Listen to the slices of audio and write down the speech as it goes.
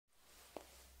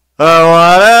Oh,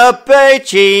 what up,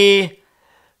 HE?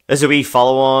 This is a wee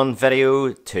follow-on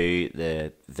video to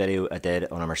the video I did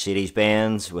on a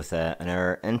Mercedes-Benz with an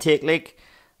air intake leak,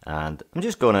 and I'm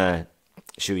just going to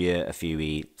show you a few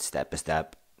wee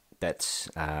step-by-step bits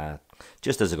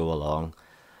just as I go along,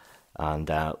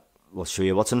 and we'll show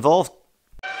you what's involved.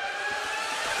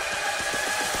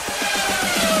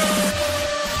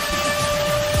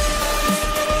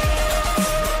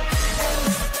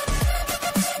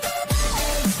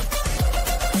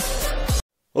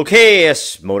 Okay,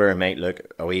 this motor might look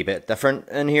a wee bit different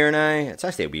in here now. It's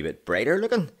actually a wee bit brighter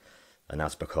looking, and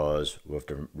that's because we've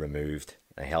removed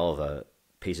a hell of a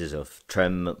pieces of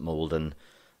trim, moulding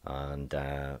and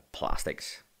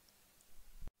plastics.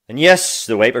 And yes,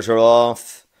 the wipers are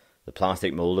off, the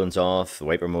plastic moulding's off, the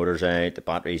wiper motor's out, the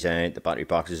battery's out, the battery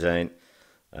box is out.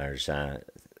 There's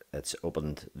it's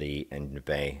opened the engine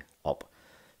bay up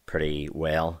pretty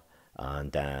well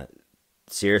and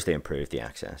seriously improved the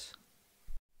access.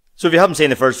 So if you haven't seen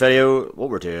the first video,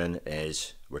 what we're doing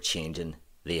is we're changing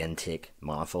the intake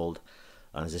manifold.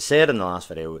 And as I said in the last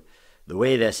video, the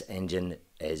way this engine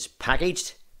is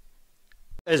packaged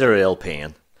is a real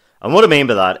pain. And what I mean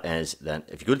by that is that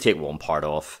if you go to take one part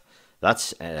off,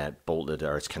 that's bolted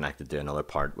or it's connected to another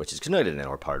part, which is connected to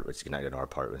another part, which is connected to another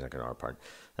part, which is connected to another part.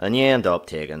 And you end up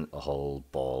taking a whole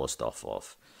ball of stuff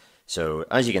off. So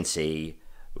as you can see,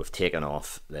 we've taken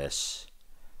off this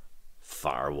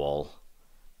firewall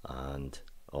and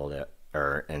all the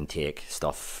air intake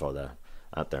stuff for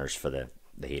there's for the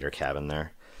heater cabin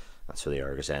there. That's where the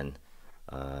air goes in,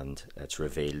 and it's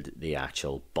revealed the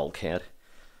actual bulkhead,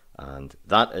 and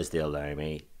that is to allow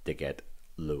me to get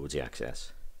loads of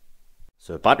access.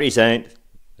 So the battery's out,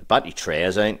 the battery tray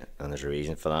is out, and there's a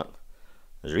reason for that.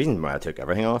 There's a reason why I took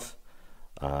everything off,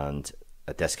 and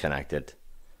I disconnected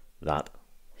that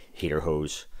heater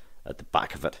hose at the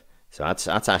back of it. So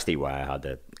that's actually why I had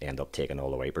to end up taking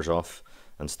all the wipers off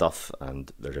and stuff,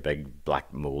 and there's a big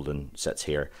black moulding sits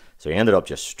here. So I ended up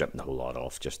just stripping the whole lot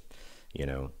off, just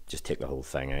take the whole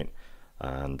thing out,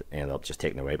 and ended up just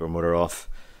taking the wiper motor off,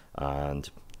 and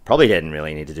probably didn't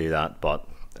really need to do that, but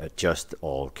it just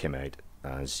all came out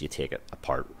as you take it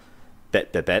apart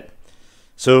bit by bit.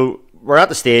 So we're at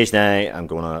the stage now, I'm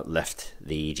going to lift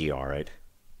the EGR out.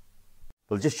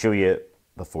 I'll just show you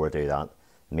before I do that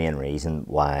main reason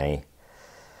why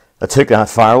I took that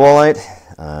firewall out,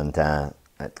 and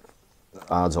it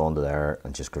adds onto there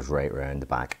and just goes right round the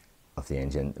back of the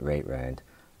engine, right round,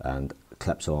 and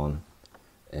clips on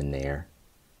in there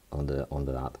onto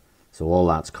that. So all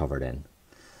that's covered in.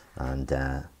 And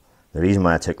the reason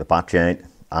why I took the battery out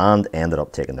and ended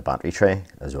up taking the battery tray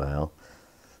as well,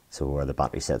 so where the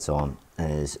battery sits on,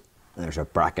 is there's a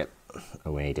bracket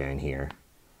away down here,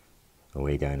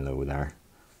 away down low there.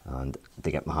 And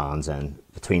to get my hands in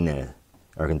between the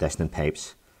air conditioning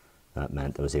pipes, that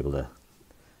meant I was able to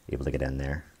get in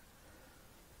there.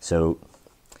 So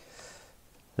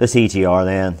this EGR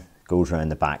then goes around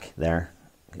the back there.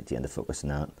 Get you into focus on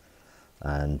that,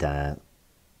 and there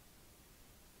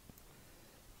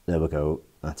we go.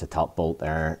 That's a top bolt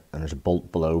there, and there's a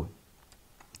bolt below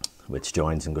which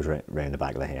joins and goes right around the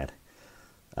back of the head,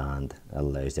 and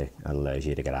it allows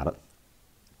you to get at it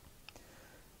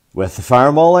with the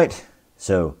firewall out.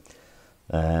 So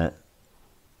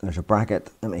there's a bracket.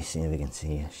 Let me see if we can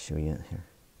show you it here.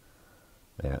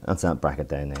 Yeah, that's that bracket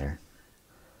down there,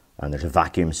 and there's a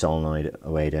vacuum solenoid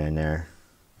away down there.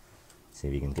 See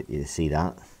if you can get you to see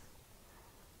that.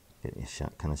 Get you a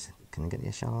shot. Can I get you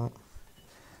a shot of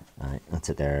that? Alright, that's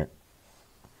it there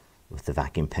with the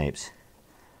vacuum pipes.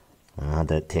 I had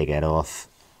to take it off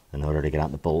in order to get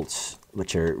at the bolts,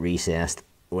 which are recessed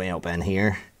way up in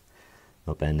here.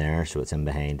 Up in there, so it's in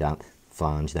behind that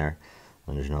flange there.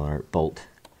 And there's another bolt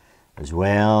as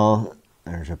well.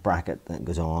 There's a bracket that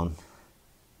goes on.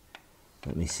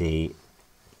 Let me see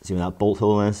where that bolt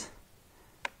hole is.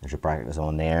 There's a bracket that goes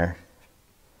on there.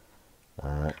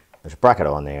 There's a bracket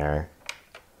on there,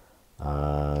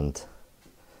 and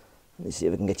let me see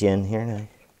if we can get you in here now.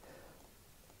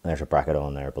 There's a bracket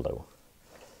on there below.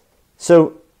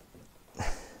 So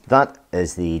that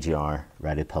is the EGR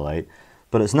ready to pull out.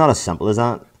 But it's not as simple as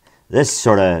that. This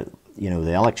sort of,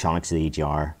 the electronics of the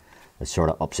EGR is sort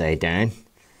of upside down.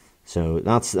 So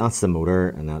that's the motor,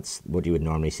 and that's what you would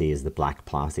normally see is the black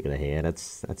plastic of the head.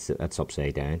 It's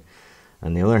upside down.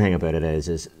 And the other thing about it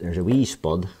is there's a wee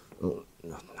spud. Oh,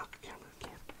 not the camera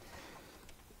again.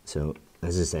 So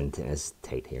this is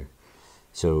tight here.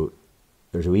 So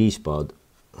there's a wee spud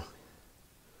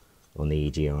on the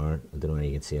EGR. I don't know if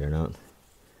you can see it or not.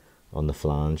 On the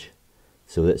flange.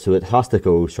 So it has to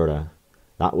go sort of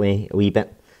that way a wee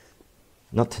bit,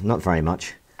 not very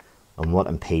much, and what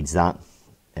impedes that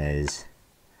is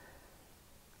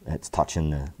it's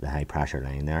touching the high pressure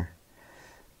line there.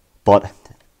 But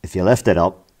if you lift it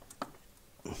up,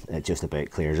 it just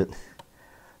about clears it.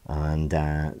 And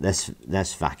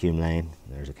this vacuum line,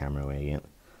 there's a camera away again,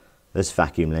 this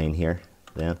vacuum line here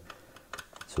then,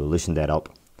 so loosened that up,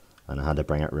 and I had to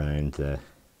bring it round the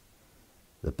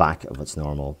back of its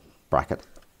normal bracket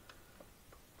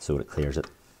so it clears it.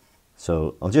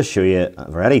 So I'll just show you.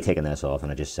 I've already taken this off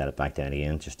and I just set it back down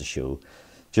again just to show,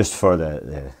 just for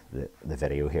the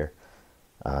video here,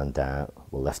 and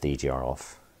we'll lift the EGR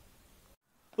off.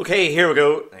 Okay, here we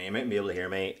go. Now, you mightn't be able to hear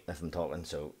me if I'm talking,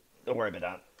 so don't worry about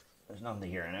that. There's nothing to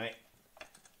hear anyway.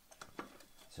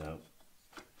 So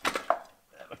there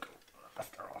we go.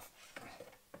 Lift her off.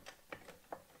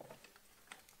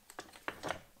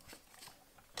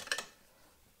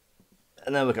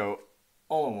 And there we go,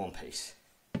 all in one piece.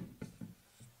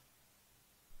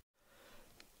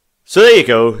 So there you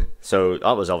go. So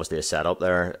that was obviously a setup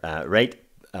there. Right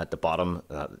at the bottom,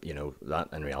 you know, that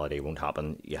in reality won't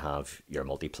happen. You have your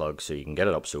multi-plug, so you can get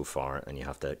it up so far, and you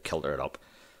have to kilter it up,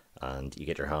 and you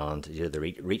get your hand, you do the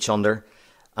reach under,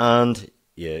 and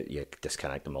you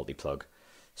disconnect the multi-plug.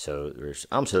 So there's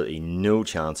absolutely no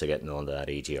chance of getting onto that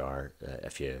EGR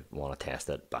if you want to test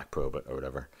it, back probe it or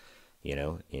whatever. You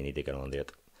know, you need to get onto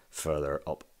it further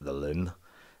up the loom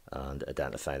and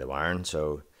identify the wiring.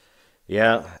 So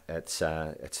yeah, it's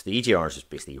the EGR is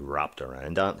just basically wrapped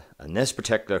around that. And this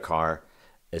particular car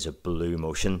is a Blue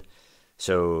Motion.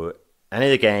 So any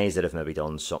of the guys that have maybe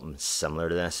done something similar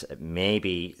to this, it may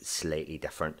be slightly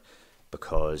different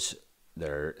because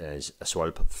there is a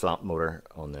swirl flap motor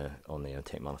on the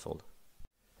intake manifold.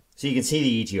 So you can see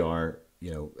the EGR,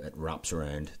 you know, it wraps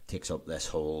around, takes up this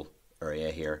whole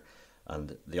area here,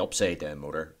 and the upside down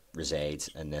motor resides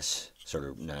in this sort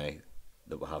of now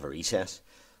that will have a recess,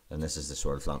 and this is the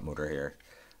swirl flap motor here,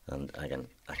 and I can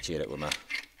actuate it with my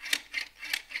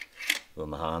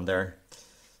hand there.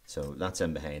 So that's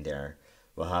in behind there.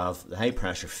 We'll have the high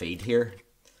pressure feed here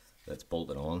that's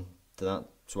bolted on to that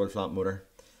swirl flap motor,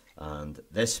 and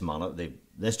this job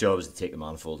is to take the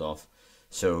manifold off.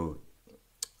 So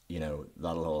you know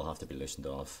that'll all have to be loosened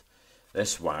off.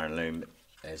 This wiring loom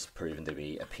is proven to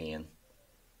be a pain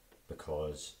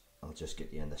because I'll just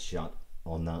get you in the shot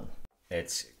on that.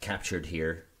 It's captured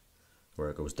here where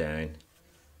it goes down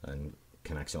and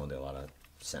connects onto a lot of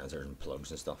sensors and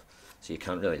plugs and stuff, so you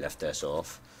can't really lift this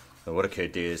off. And what I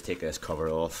could do is take this cover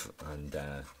off and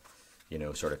you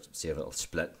know, sort of see if it'll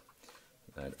split.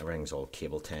 Everything's all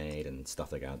cable tied and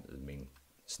stuff like that. I mean,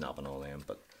 snapping all them,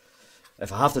 but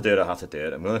if I have to do it, I have to do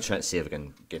it. I'm going to try and see if I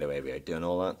can get away without doing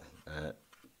all that.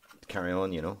 Carry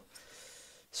on, you know.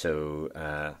 So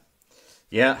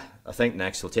yeah, I think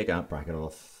next we'll take that bracket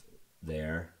off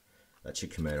there. That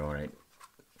should come out all right.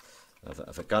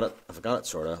 If I got it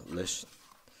sort of loose,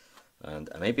 and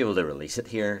I might be able to release it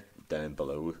here down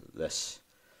below this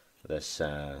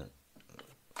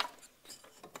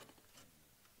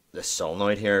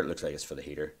solenoid here. It looks like it's for the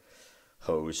heater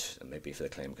hose. It might be for the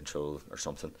climate control or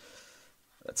something.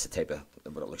 That's the type of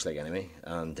what it looks like anyway.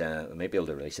 And I might be able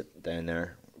to release it down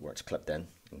there where it's clipped in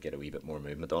and get a wee bit more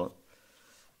movement on it.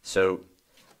 So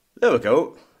there we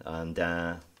go, and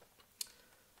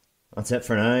that's it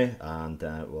for now, and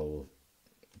we'll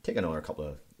take another couple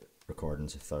of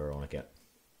recordings if they're on again.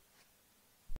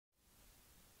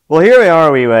 Well, here we are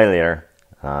a wee while later,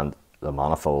 and the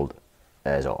manifold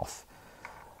is off,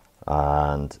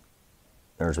 and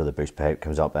there's where the boost pipe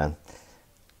comes up in,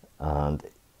 and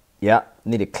yeah,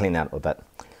 need to clean that up a bit.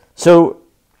 So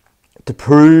to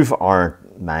prove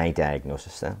my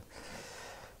diagnosis then,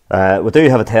 we do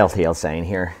have a telltale sign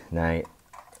here. Now,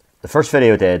 the first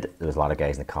video I did, there was a lot of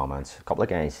guys in the comments. A couple of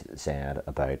guys said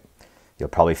about, you'll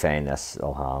probably find this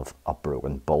will have a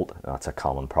broken bolt. That's a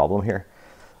common problem here.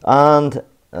 And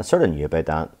I sort of knew about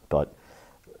that, but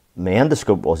my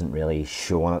endoscope wasn't really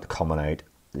showing it coming out,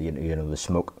 you know, the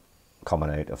smoke coming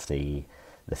out of the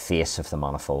face of the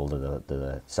manifold of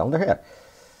the cylinder head.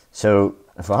 So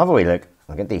if I have a wee look,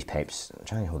 I'll get these pipes, I'm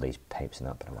trying to hold these pipes and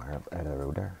that bit of wire up out of the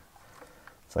road there.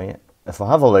 So yeah, if I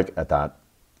have a look at that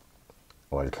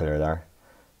oil cooler there,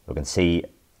 we can see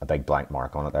a big black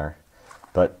mark on it there.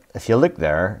 But if you look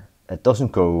there, it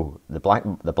doesn't go, the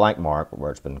black mark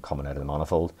where it's been coming out of the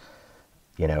manifold,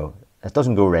 you know, it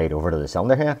doesn't go right over to the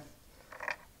cylinder head.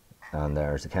 And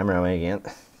there's the camera away again.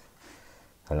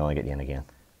 I'll only get you in again.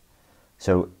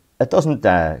 So it doesn't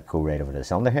go right over to the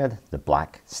cylinder head, the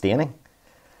black staining.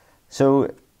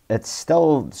 So it's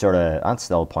still sort of, that's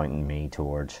still pointing me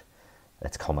towards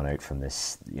it's coming out from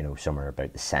this, you know, somewhere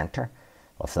about the centre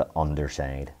of the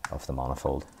underside of the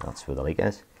manifold. That's where the leak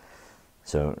is.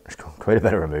 So there's quite a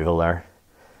bit of removal there,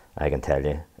 I can tell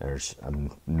you. There's a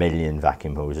million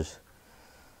vacuum hoses,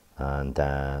 and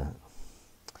I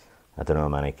don't know how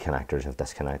many connectors have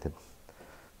disconnected.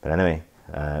 But anyway,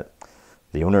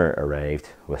 the owner arrived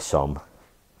with some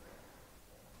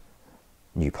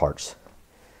new parts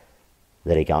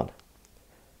that he got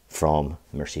from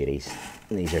Mercedes.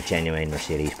 These are genuine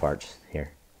Mercedes parts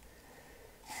here.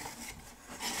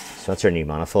 So that's our new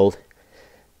manifold.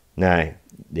 Now,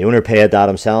 the owner paid that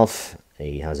himself.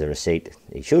 He has a receipt.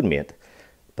 He showed me it.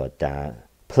 But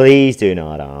please do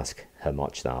not ask how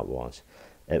much that was.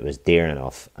 It was dear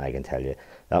enough, I can tell you.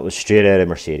 That was straight out of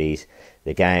Mercedes.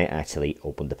 The guy actually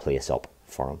opened the place up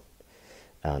for him.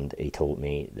 And he told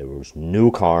me there was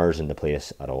no cars in the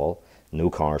place at all. No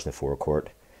cars in the forecourt.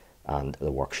 And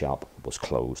the workshop was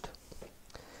closed.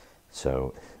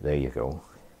 So, there you go.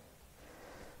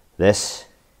 There's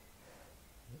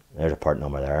a part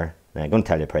number there. Now, I'm going to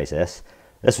tell you the price of this.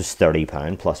 This was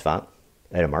 £30 plus VAT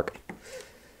out of Mark.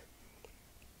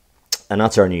 And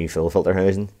that's our new fuel filter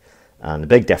housing. And the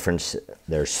big difference,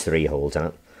 there's 3 holes in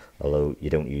it. Although you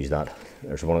don't use that.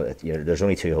 There's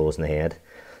only 2 holes in the head.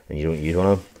 And you don't use one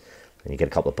of them. And you get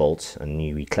a couple of bolts and a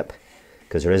new wee clip.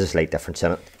 Because there is a slight difference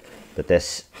in it. But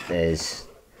this is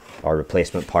our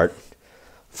replacement part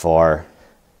for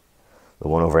the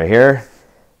one over here.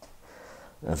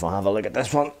 If I have a look at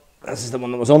this one, this is the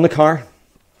one that was on the car.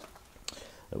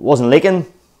 It wasn't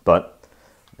leaking, but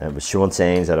it was showing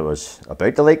signs that it was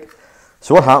about to leak.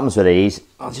 So what happens with these,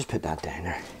 I'll just put that down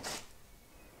there.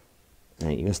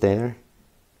 Right, you can stay there.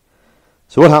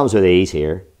 So what happens with these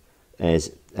here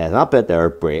is that bit there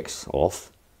breaks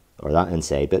off, or that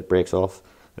inside bit breaks off.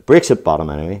 It breaks at bottom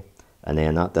anyway, and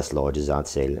then that dislodges that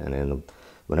seal, and then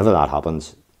whenever that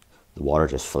happens, the water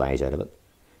just flies out of it.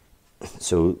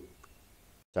 So,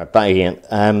 start back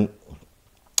again.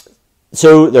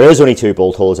 So there is only 2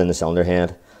 bolt holes in the cylinder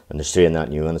head, and there's 3 in that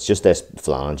new one. It's just this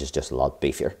flange is just a lot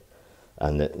beefier,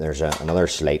 and there's another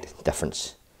slight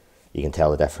difference. You can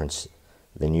tell the difference.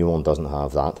 The new one doesn't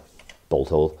have that bolt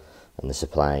hole, and they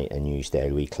supply a new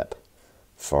style wee clip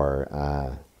for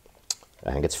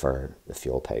I think it's for the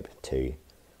fuel pipe to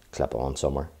clip on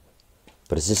somewhere.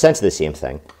 But it's essentially the same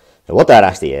thing. Now what that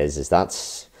actually is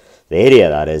that's the idea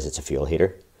of that is it's a fuel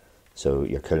heater. So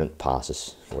your coolant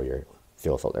passes where your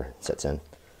fuel filter sits in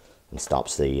and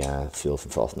stops the fuel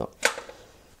from frothing up.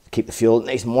 Keep the fuel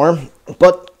nice and warm.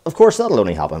 But of course that'll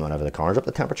only happen whenever the car's up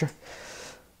to temperature.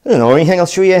 I don't know anything. I'll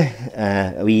show you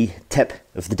a wee tip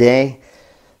of the day.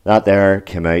 That there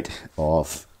came out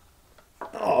of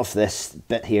this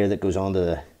bit here that goes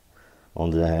onto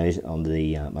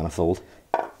the manifold.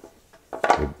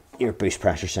 Your boost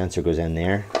pressure sensor goes in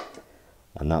there,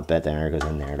 and that bit there goes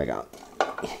in there like that.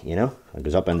 You know, it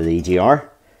goes up into the EGR.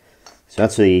 So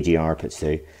that's where the EGR puts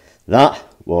through. That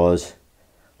was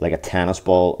like a tennis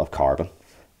ball of carbon,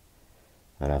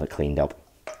 and I have it cleaned up.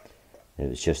 It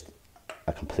was just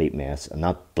a complete mess, and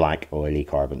that black oily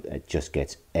carbon, it just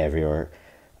gets everywhere,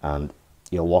 and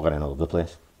you'll walk it in all over the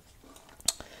place.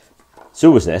 So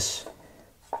was this.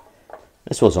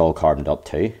 This was all carboned up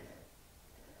too,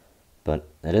 but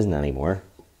it isn't anymore.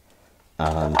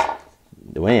 And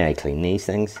the way I clean these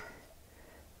things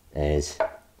is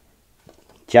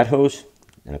jet hose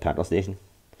in a petrol station.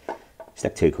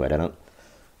 Stick £2 in it,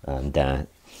 and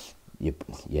you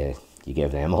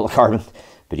give them all the carbon,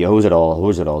 but you hose it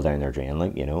all down their drain,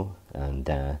 like, you know, and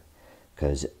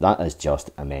because that is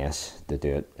just a mess to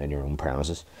do it in your own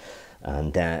premises.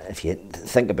 And if you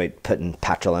think about putting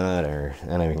petrol in it or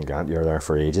anything like that, you're there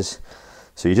for ages.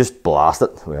 So you just blast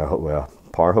it with a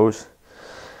power hose.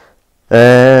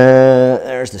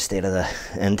 There's the state of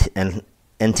the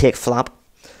intake flap.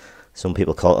 Some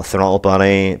people call it a throttle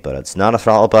body, but it's not a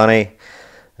throttle body.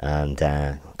 And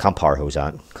can't power hose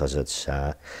that because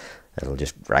it'll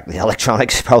just wreck the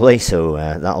electronics probably. So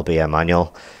that'll be a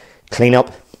manual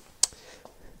cleanup.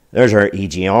 There's our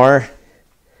EGR.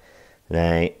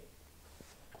 Now,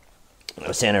 I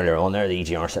was saying earlier on there, the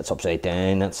EGR sits upside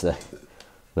down. That's the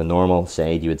normal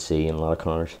side you would see in a lot of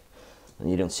cars, and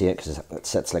you don't see it because it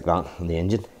sits like that on the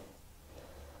engine.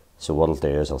 So what I'll do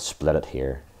is I'll split it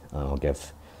here, and I'll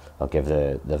give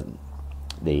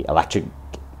the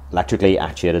electrically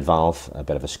actuated valve a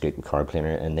bit of a scoop and carb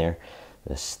cleaner in there.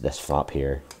 This flap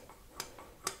here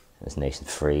is nice and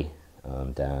free,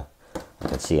 and I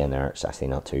can see in there it's actually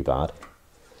not too bad.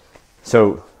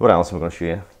 So what else am I going to show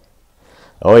you?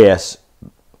 Oh yes,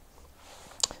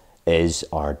 is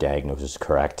our diagnosis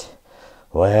correct?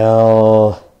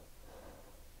 Well,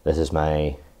 this is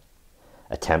my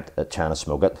attempt at trying to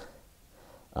smoke it,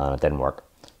 and it didn't work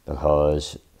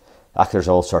because there's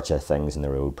all sorts of things in the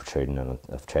road protruding, and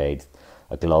I've tried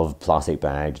glove plastic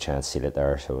bag to try and seal it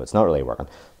there, so it's not really working.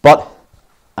 But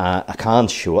I can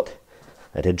show it.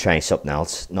 I did try something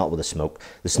else, not with the smoke.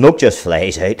 The smoke just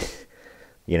flies out,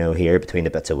 you know, here between the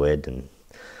bits of wood and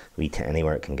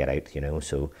anywhere it can get out, you know.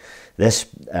 So this,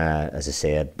 as I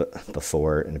said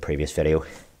before in the previous video,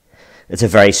 it's a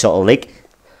very subtle leak,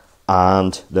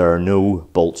 and there are no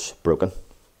bolts broken.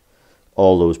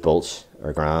 All those bolts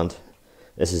are grand.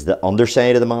 This is the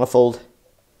underside of the manifold,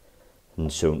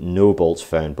 and so no bolts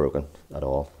found broken at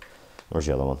all. Where's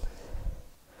the other one?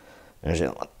 There's the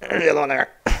other one. There's the other one there.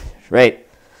 Right.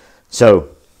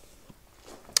 So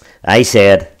I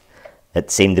said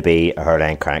it seemed to be a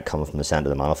hairline crack coming from the centre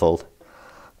of the manifold,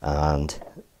 and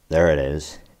there it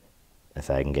is. If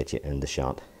I can get you in the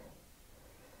shot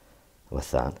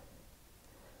with that,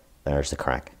 there's the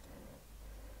crack.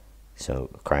 So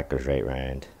the crack goes right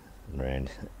round and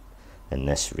round in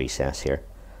this recess here.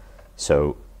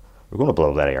 So we're going to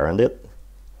blow that air into it.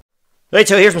 Right,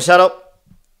 so here's my setup.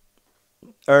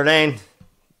 Hairline,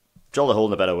 drilled a hole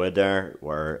in a bit of wood there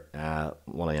where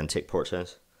one of the intake ports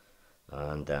is,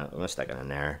 and I'm going to stick it in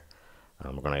there,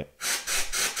 and we're going to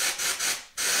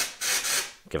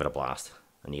give it a blast,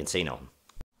 and you can see nothing.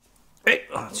 Right,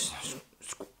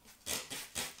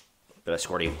 bit of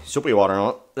squirty soapy water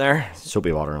on it there,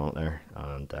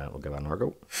 and we'll give it another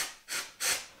go.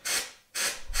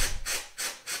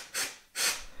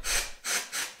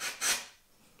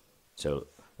 So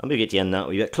I'm going to get you in that a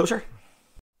wee bit closer.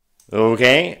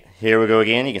 Okay, here we go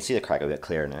again. You can see the crack a bit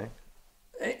clearer now.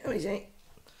 Right, let me see.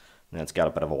 Now it's got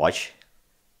a bit of a wash.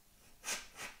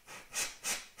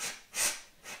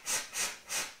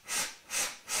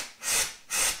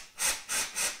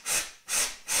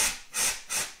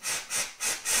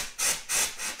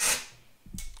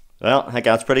 Well, I think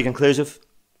that's pretty conclusive.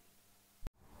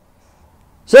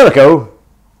 So there we go.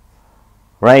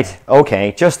 Right,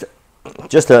 okay, just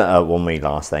a one wee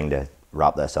last thing to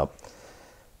wrap this up,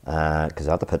 because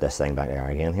I have to put this thing back there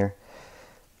again here.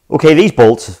 Okay, these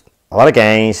bolts, a lot of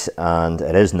guys, and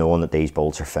it is known that these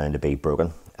bolts are found to be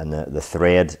broken, and the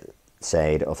thread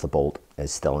side of the bolt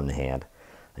is still in the head,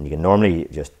 and you can normally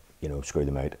just, you know, screw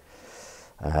them out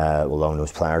along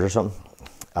those pliers or something,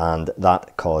 and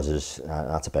that causes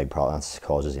that's a big problem. That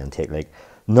causes the intake leak.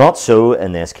 Not so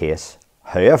in this case.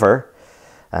 However,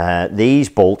 these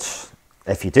bolts,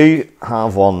 if you do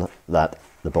have one that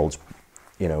the bolts,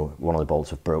 you know, one of the bolts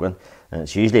have broken, and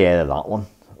it's usually either that one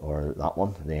or that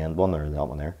one, the end one, or that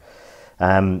one there.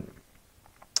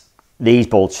 These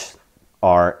bolts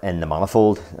are in the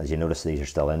manifold. As you notice, these are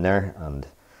still in there, and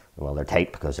well, they're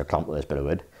tight because they're clamped with this bit of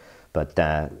wood, but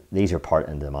these are part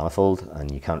into the manifold,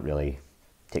 and you can't really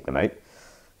take them out.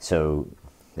 So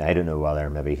I don't know whether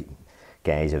maybe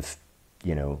guys have,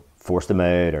 you know, forced them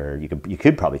out, or you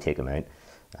could probably take them out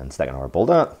and stick another bolt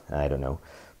on it. I don't know.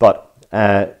 But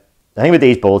the thing with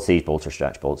these bolts are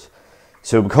stretch bolts.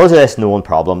 So because of this known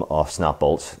problem of snap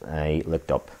bolts, I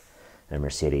looked up the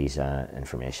Mercedes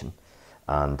information,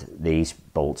 and these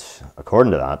bolts,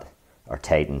 according to that, are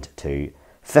tightened to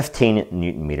 15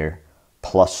 Newton meter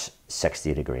plus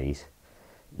 60 degrees.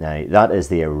 Now that is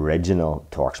the original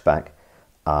torque spec,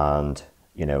 and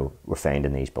you know, we're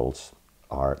finding these bolts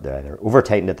are they're over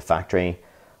tightened at the factory,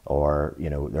 or you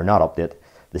know, they're not up to it.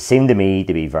 They seem to me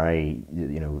to be very,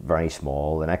 you know, very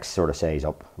small. The next sort of size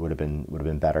up would have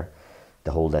been better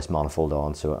to hold this manifold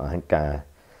on. So I think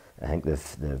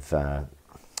they've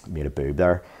made a boob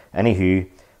there. Anywho,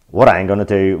 what I intend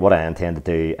to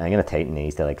do, I'm going to tighten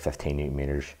these to like 15 Newton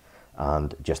meters,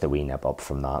 and just a wee nip up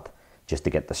from that, just to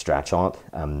get the stretch on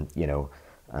it. You know,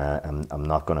 I'm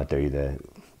not going to do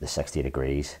the 60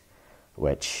 degrees,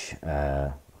 which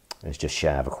is just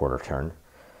shy of a quarter turn.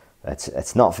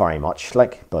 It's not very much,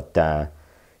 like, but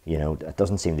you know, it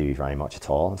doesn't seem to be very much at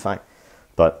all, in fact.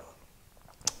 But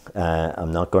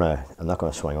I'm not gonna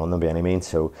swing on them by any means.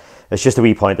 So it's just a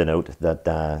wee point to note that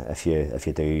if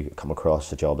you do come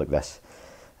across a job like this,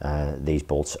 these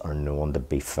bolts are known to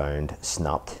be found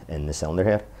snapped in the cylinder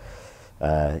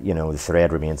head. You know, the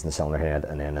thread remains in the cylinder head,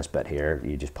 and then this bit here,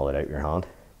 you just pull it out with your hand,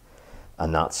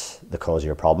 and that's the cause of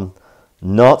your problem.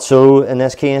 Not so in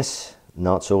this case,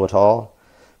 not so at all,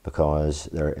 because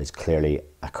there is clearly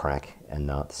a crack in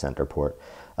that center port,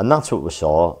 and that's what we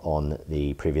saw on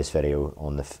the previous video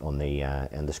on the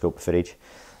endoscope footage,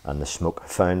 and the smoke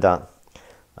found that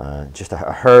just a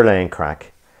hairline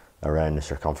crack around the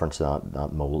circumference of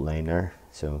that mold line there.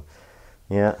 So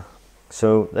yeah,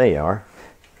 so there you are.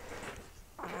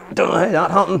 Don't know how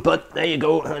that happened, but there you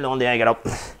go. How long did I get up?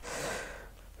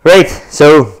 Right,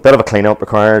 so bit of a clean up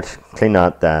required. Clean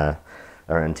that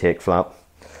our intake flap,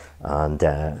 and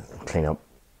clean up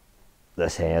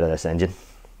this head of this engine.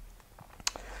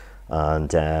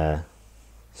 and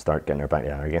start getting her back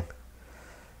there again.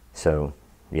 So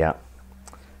yeah,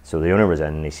 so the owner was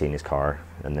in and he seen his car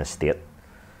in this state.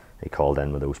 He called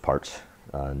in with those parts,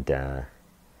 and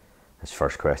his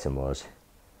first question was,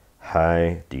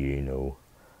 how do you know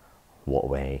what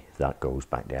way that goes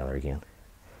back together again?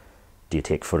 Do you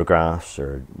take photographs,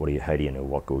 or how do you know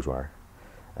what goes where?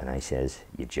 And I says,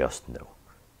 you just know.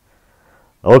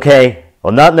 Okay,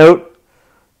 on that note,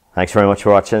 thanks very much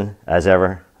for watching, as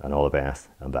ever, and all the best,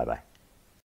 and bye bye.